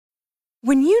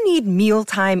When you need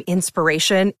mealtime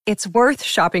inspiration, it's worth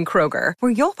shopping Kroger,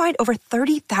 where you'll find over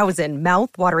 30,000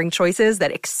 mouth-watering choices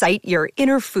that excite your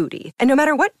inner foodie. And no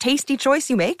matter what tasty choice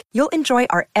you make, you'll enjoy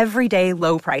our everyday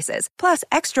low prices, plus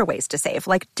extra ways to save,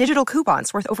 like digital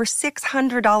coupons worth over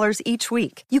 $600 each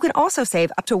week. You can also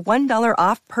save up to $1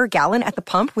 off per gallon at the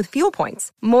pump with fuel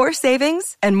points. More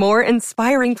savings and more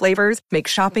inspiring flavors make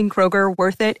shopping Kroger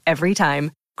worth it every time.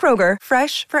 Kroger,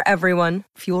 fresh for everyone.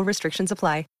 Fuel restrictions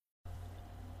apply.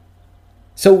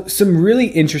 So some really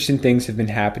interesting things have been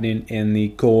happening in the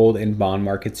gold and bond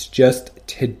markets just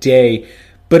today,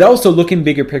 but also looking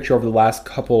bigger picture over the last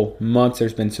couple months,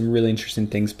 there's been some really interesting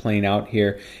things playing out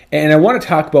here. And I want to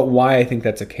talk about why I think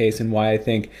that's the case and why I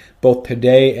think both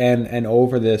today and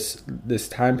over this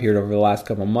time period, over the last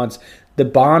couple months, the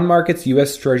bond markets,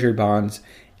 U.S. Treasury bonds,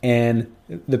 and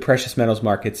the precious metals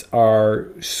markets are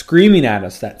screaming at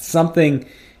us that something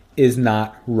is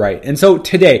not right. And so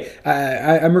today,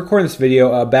 I'm recording this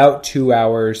video about 2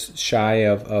 hours shy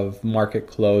of market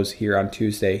close here on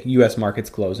Tuesday, U.S. markets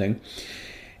closing.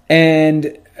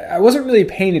 And I wasn't really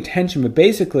paying attention, but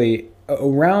basically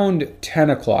around 10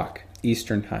 o'clock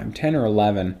Eastern time, 10 or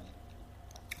 11,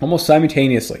 almost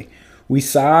simultaneously, we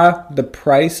saw the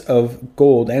price of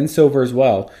gold and silver as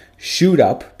well shoot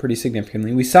up pretty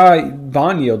significantly. We saw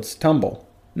bond yields tumble,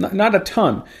 not a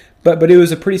ton, but it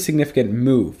was a pretty significant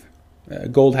move.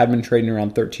 Gold had been trading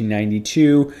around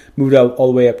 $13.92, moved all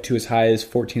the way up to as high as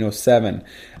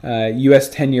 $14.07.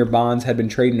 U.S. 10-year bonds had been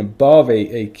trading above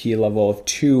a key level of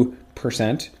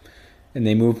 2%, and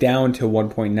they moved down to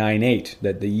 1.98,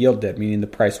 that the yield did, meaning the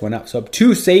price went up. So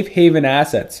two safe haven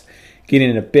assets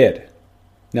getting a bid.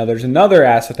 Now there's another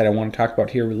asset that I want to talk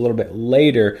about here a little bit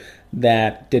later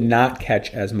that did not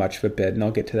catch as much of a bid, and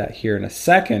I'll get to that here in a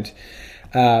second.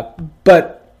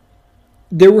 But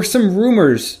there were some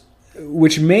rumors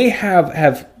which may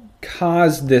have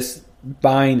caused this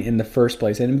buying in the first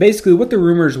place. And basically what the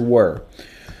rumors were,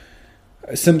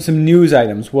 some news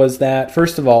items, was that,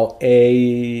 first of all,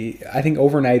 I think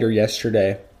overnight or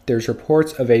yesterday, there's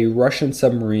reports of a Russian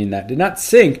submarine that did not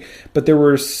sink, but there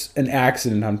was an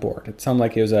accident on board. It sounded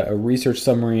like it was a research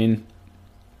submarine.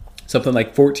 Something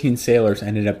like 14 sailors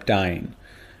ended up dying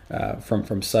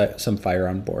from some fire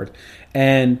on board.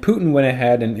 And Putin went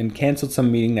ahead and canceled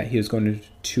some meeting that he was going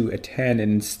to attend,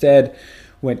 and instead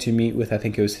went to meet with, I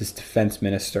think it was his defense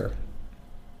minister.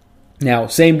 Now,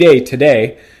 same day,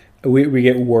 today, we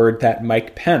get word that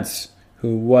Mike Pence,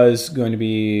 who was going to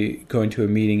be going to a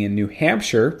meeting in New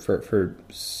Hampshire for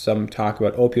some talk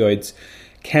about opioids,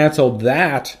 canceled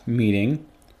that meeting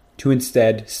to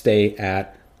instead stay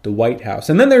at the White House.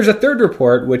 And then there's a third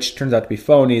report, which turns out to be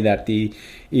phony, that the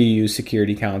EU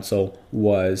Security Council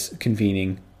was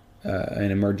convening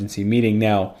an emergency meeting.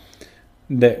 Now,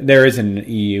 there is an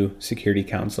EU Security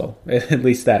Council, at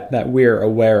least that we're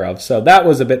aware of. So that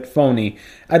was a bit phony.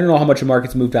 I don't know how much the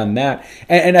markets moved on that.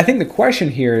 And I think the question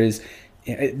here is,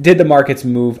 did the markets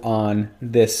move on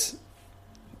these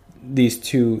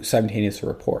two simultaneous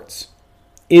reports?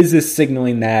 Is this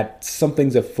signaling that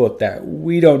something's afoot that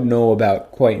we don't know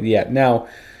about quite yet? Now,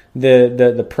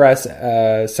 the press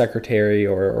secretary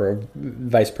or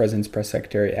vice president's press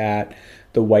secretary at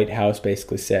the White House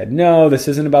basically said, no, this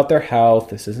isn't about their health.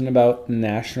 This isn't about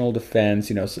national defense.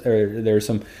 There are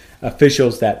some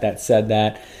officials that said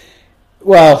that.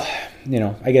 Well,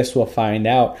 I guess we'll find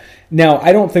out. Now,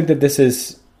 I don't think that this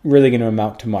is really going to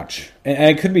amount to much. And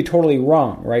I could be totally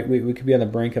wrong, right? We could be on the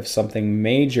brink of something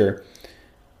major.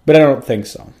 But I don't think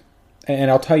so. And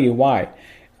I'll tell you why.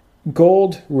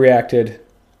 Gold reacted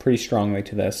pretty strongly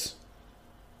to this.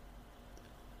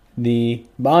 The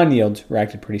bond yields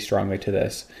reacted pretty strongly to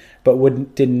this. But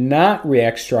what did not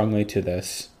react strongly to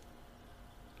this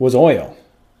was oil.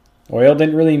 Oil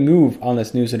didn't really move on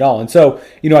this news at all. And so,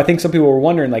 I think some people were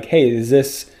wondering, like, hey, is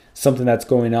this something that's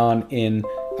going on in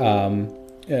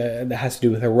that has to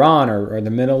do with Iran or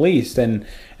the Middle East? And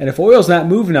if oil's not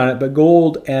moving on it, but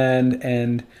gold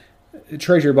and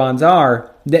treasury bonds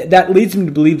are, that leads me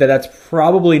to believe that that's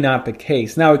probably not the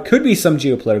case. Now, it could be some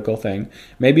geopolitical thing.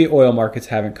 Maybe oil markets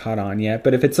haven't caught on yet.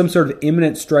 But if it's some sort of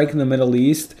imminent strike in the Middle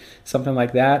East, something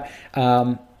like that,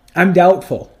 I'm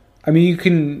doubtful. I mean, you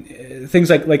can,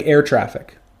 things like air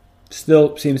traffic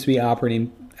still seems to be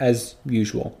operating as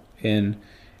usual in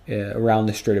around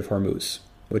the Strait of Hormuz,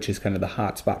 which is kind of the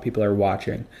hot spot people are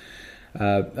watching.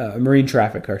 Marine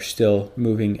traffic are still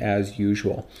moving as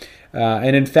usual.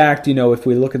 And in fact, if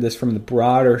we look at this from the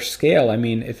broader scale, I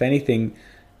mean, if anything,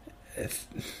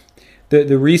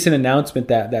 the recent announcement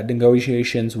that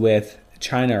negotiations with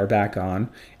China are back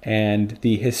on, and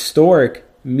the historic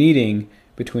meeting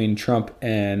between Trump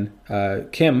and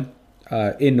Kim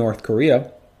in North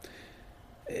Korea.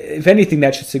 If anything,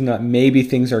 that should signal that maybe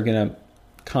things are going to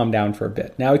calm down for a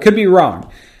bit. Now, it could be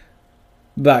wrong,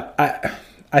 but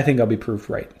I think I'll be proved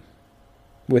right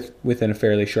within a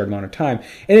fairly short amount of time.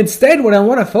 And instead, what I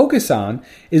want to focus on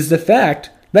is the fact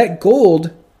that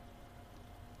gold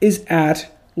is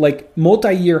at like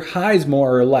multi-year highs,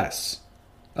 more or less,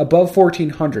 above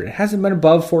 1,400. It hasn't been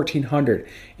above 1,400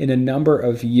 in a number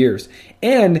of years.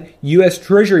 And U.S.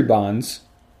 Treasury bonds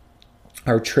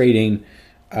are trading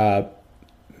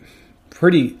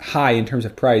pretty high in terms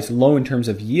of price, low in terms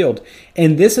of yield.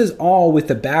 And this is all with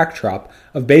the backdrop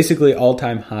of basically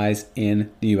all-time highs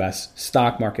in the U.S.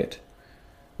 stock market.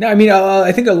 Now, I mean,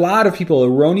 I think a lot of people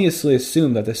erroneously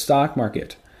assume that the stock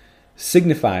market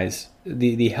signifies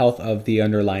the health of the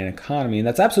underlying economy. And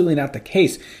that's absolutely not the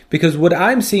case, because what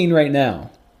I'm seeing right now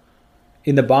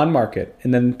in the bond market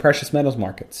and then precious metals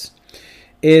markets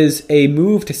is a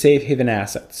move to safe haven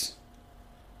assets.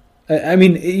 I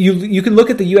mean, you can look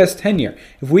at the U.S. 10-year.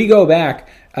 If we go back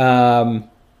 1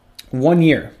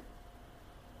 year,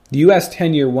 the U.S.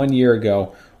 10-year 1 year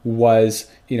ago was,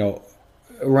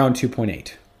 around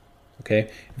 2.8.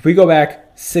 Okay, if we go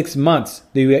back 6 months,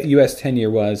 the U.S. 10-year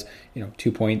was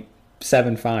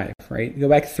 2.75. Right, you go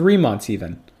back 3 months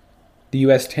even, the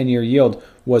U.S. 10-year yield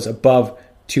was above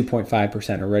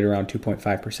 2.5%, or right around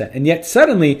 2.5%. And yet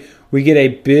suddenly we get a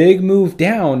big move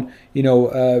down,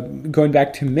 going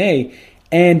back to May,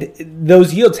 and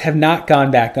those yields have not gone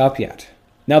back up yet.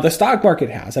 Now the stock market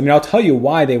has. I mean, I'll tell you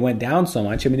why they went down so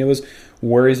much. I mean, it was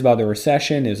worries about the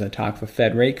recession, it was a talk of a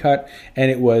Fed rate cut, and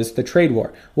it was the trade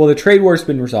war. Well, the trade war has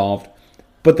been resolved,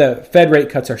 but the Fed rate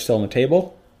cuts are still on the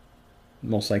table.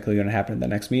 Most likely going to happen at the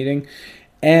next meeting.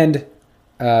 And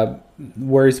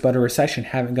worries about a recession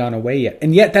haven't gone away yet.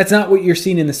 And yet that's not what you're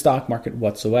seeing in the stock market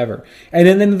whatsoever. And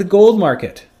then in the gold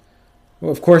market,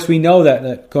 well, of course, we know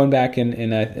that going back in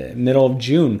the middle of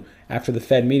June, after the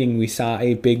Fed meeting, we saw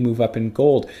a big move up in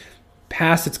gold,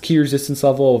 past its key resistance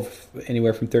level of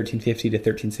anywhere from 1350 to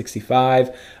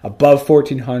 1365, above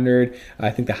 1400. I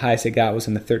think the highest it got was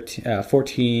in the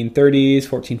 1430s,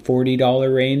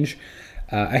 $1440 range.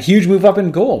 A huge move up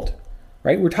in gold,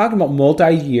 right? We're talking about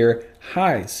multi-year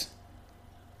highs.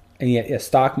 And yet the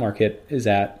stock market is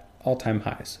at all-time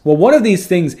highs. Well, one of these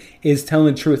things is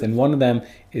telling the truth, and one of them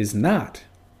is not.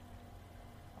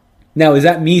 Now, is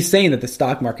that me saying that the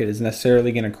stock market is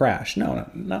necessarily going to crash? No,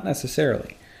 not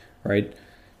necessarily, right?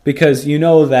 Because you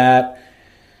know that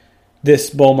this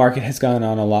bull market has gone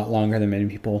on a lot longer than many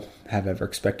people have ever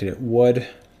expected it would.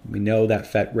 We know that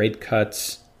Fed rate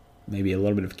cuts, maybe a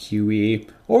little bit of QE,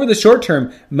 over the short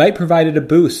term might provide a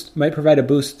boost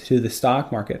to the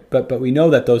stock market. But we know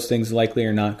that those things likely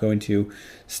are not going to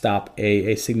stop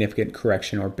a significant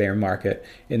correction or bear market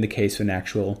in the case of an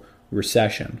actual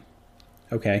recession.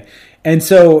 Okay, and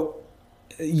so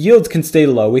yields can stay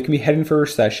low. We can be heading for a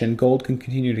recession. Gold can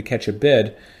continue to catch a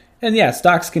bid. And yeah,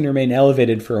 stocks can remain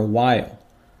elevated for a while.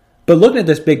 But looking at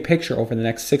this big picture over the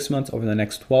next 6 months, over the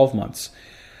next 12 months,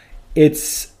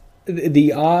 it's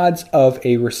the odds of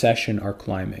a recession are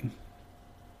climbing.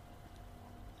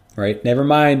 Right? Never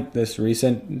mind this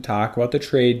recent talk about the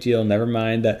trade deal. Never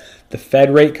mind the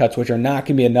Fed rate cuts, which are not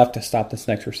going to be enough to stop this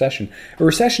next recession. A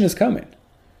recession is coming.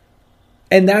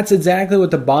 And that's exactly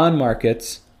what the bond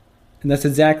markets, and that's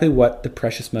exactly what the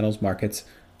precious metals markets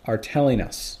are telling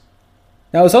us.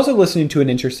 Now, I was also listening to an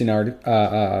interesting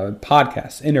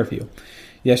podcast interview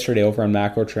yesterday over on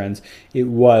Macro Trends. It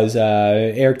was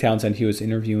Eric Townsend. He was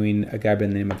interviewing a guy by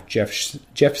the name of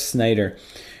Jeff Snyder,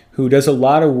 who does a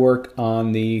lot of work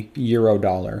on the euro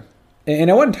dollar.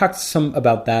 And I want to talk some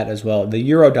about that as well. The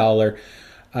euro dollar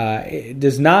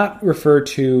does not refer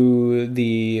to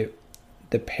the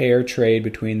pair trade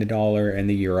between the dollar and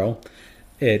the euro.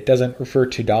 It doesn't refer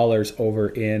to dollars over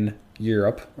in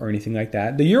Europe or anything like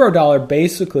that. The euro dollar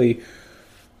basically,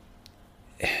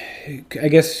 I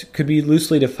guess, could be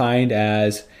loosely defined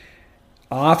as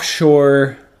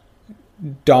offshore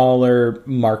dollar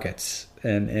markets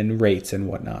and rates and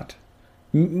whatnot.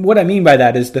 What I mean by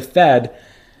that is the Fed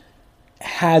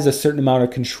has a certain amount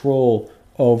of control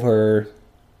over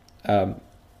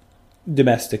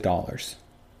domestic dollars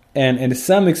and to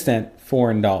some extent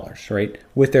foreign dollars, right,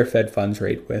 with their Fed funds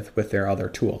rate, with their other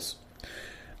tools.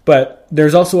 But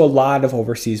there's also a lot of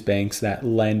overseas banks that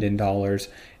lend in dollars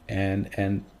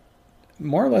and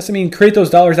more or less, create those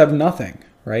dollars out of nothing,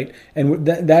 right? And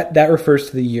that refers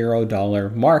to the euro dollar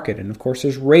market. And of course,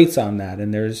 there's rates on that,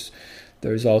 and there's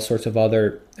all sorts of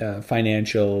other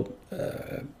financial,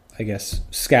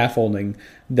 scaffolding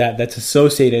that's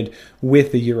associated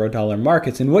with the euro dollar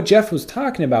markets. And what Jeff was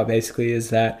talking about basically is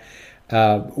that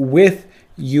with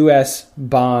U.S.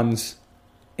 bonds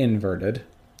inverted,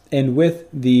 and with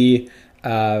the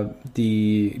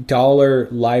dollar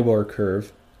LIBOR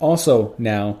curve also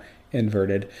now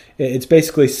inverted, it's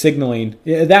basically signaling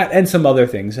that and some other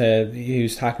things. He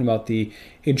was talking about the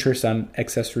interest on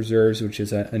excess reserves, which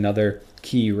is another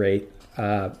key rate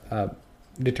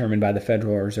determined by the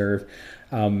Federal Reserve.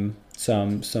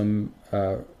 Some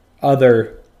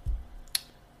other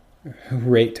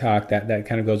rate talk that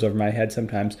kind of goes over my head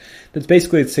sometimes. That's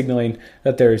basically signaling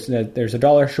that there's a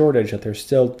dollar shortage, that there's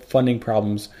still funding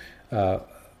problems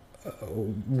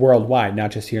worldwide,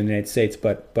 not just here in the United States,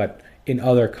 but in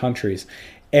other countries,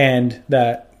 and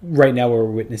that right now what we're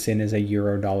witnessing is a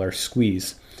euro-dollar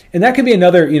squeeze, and that could be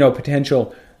another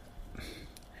potential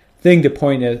thing to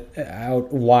point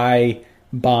out why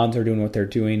bonds are doing what they're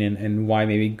doing and why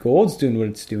maybe gold's doing what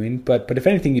it's doing. But if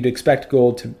anything, you'd expect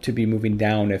gold to be moving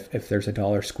down if there's a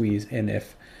dollar squeeze and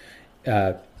if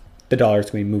the dollar is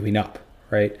going to be moving up,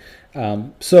 right?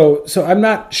 So I'm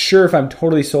not sure if I'm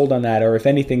totally sold on that, or if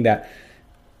anything, that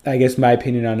I guess my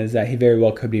opinion on is that he very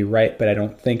well could be right, but I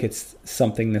don't think it's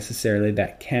something necessarily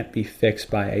that can't be fixed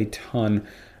by a ton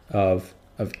of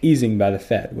easing by the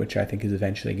Fed, which I think is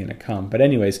eventually going to come. But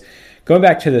anyways, going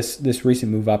back to this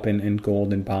recent move up in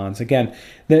gold and bonds, again,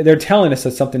 they're telling us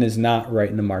that something is not right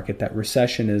in the market, that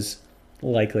recession is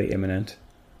likely imminent,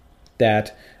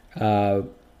 that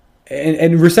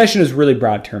and recession is really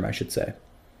broad term, I should say.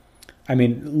 I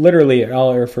mean, literally,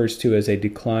 all it refers to is a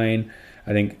decline,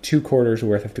 I think 2 quarters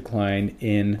worth of decline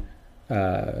in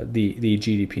the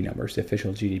GDP numbers, the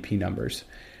official GDP numbers.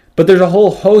 But there's a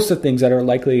whole host of things that are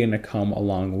likely going to come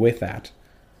along with that.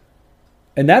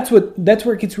 And that's where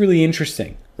it gets really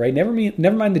interesting, right? Never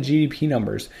mind the GDP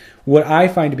numbers. What I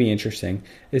find to be interesting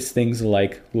is things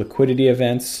like liquidity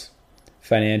events,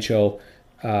 potential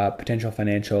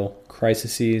financial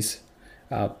crises,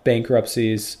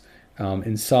 bankruptcies,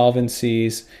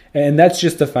 insolvencies, and that's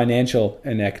just the financial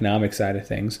and economic side of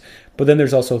things. But then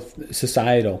there's also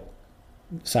societal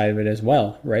side of it as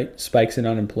well, right? Spikes in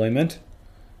unemployment,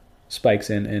 spikes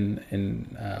in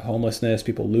homelessness,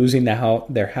 people losing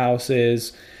their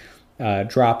houses,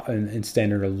 drop in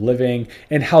standard of living,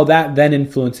 and how that then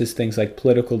influences things like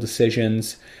political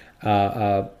decisions,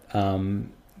 the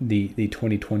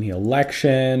 2020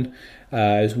 election,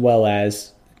 as well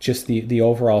as just the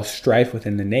overall strife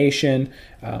within the nation.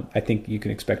 I think you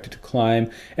can expect it to climb,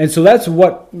 and so that's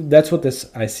what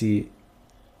I see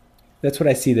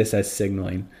this as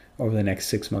signaling over the next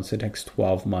 6 months, the next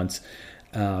 12 months.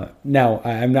 Now,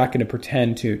 I'm not going to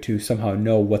pretend to somehow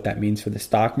know what that means for the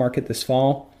stock market this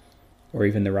fall, or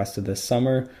even the rest of this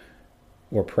summer,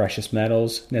 or precious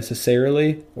metals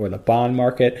necessarily, or the bond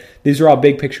market. These are all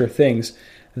big picture things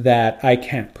that I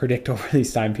can't predict over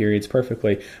these time periods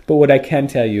perfectly. But what I can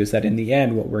tell you is that in the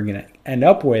end, what we're going to end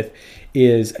up with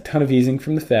is a ton of easing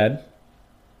from the Fed.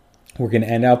 We're going to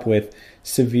end up with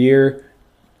severe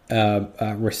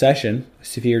recession,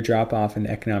 severe drop-off in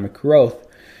economic growth.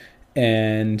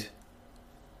 And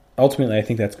ultimately, I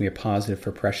think that's going to be a positive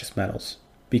for precious metals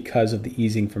because of the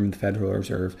easing from the Federal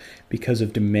Reserve, because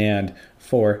of demand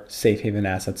for safe haven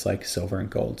assets like silver and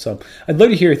gold. So I'd love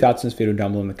to hear your thoughts on this video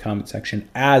down below in the comment section.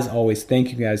 As always, thank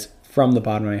you guys from the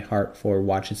bottom of my heart for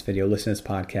watching this video, listening to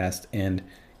this podcast, and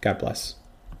God bless.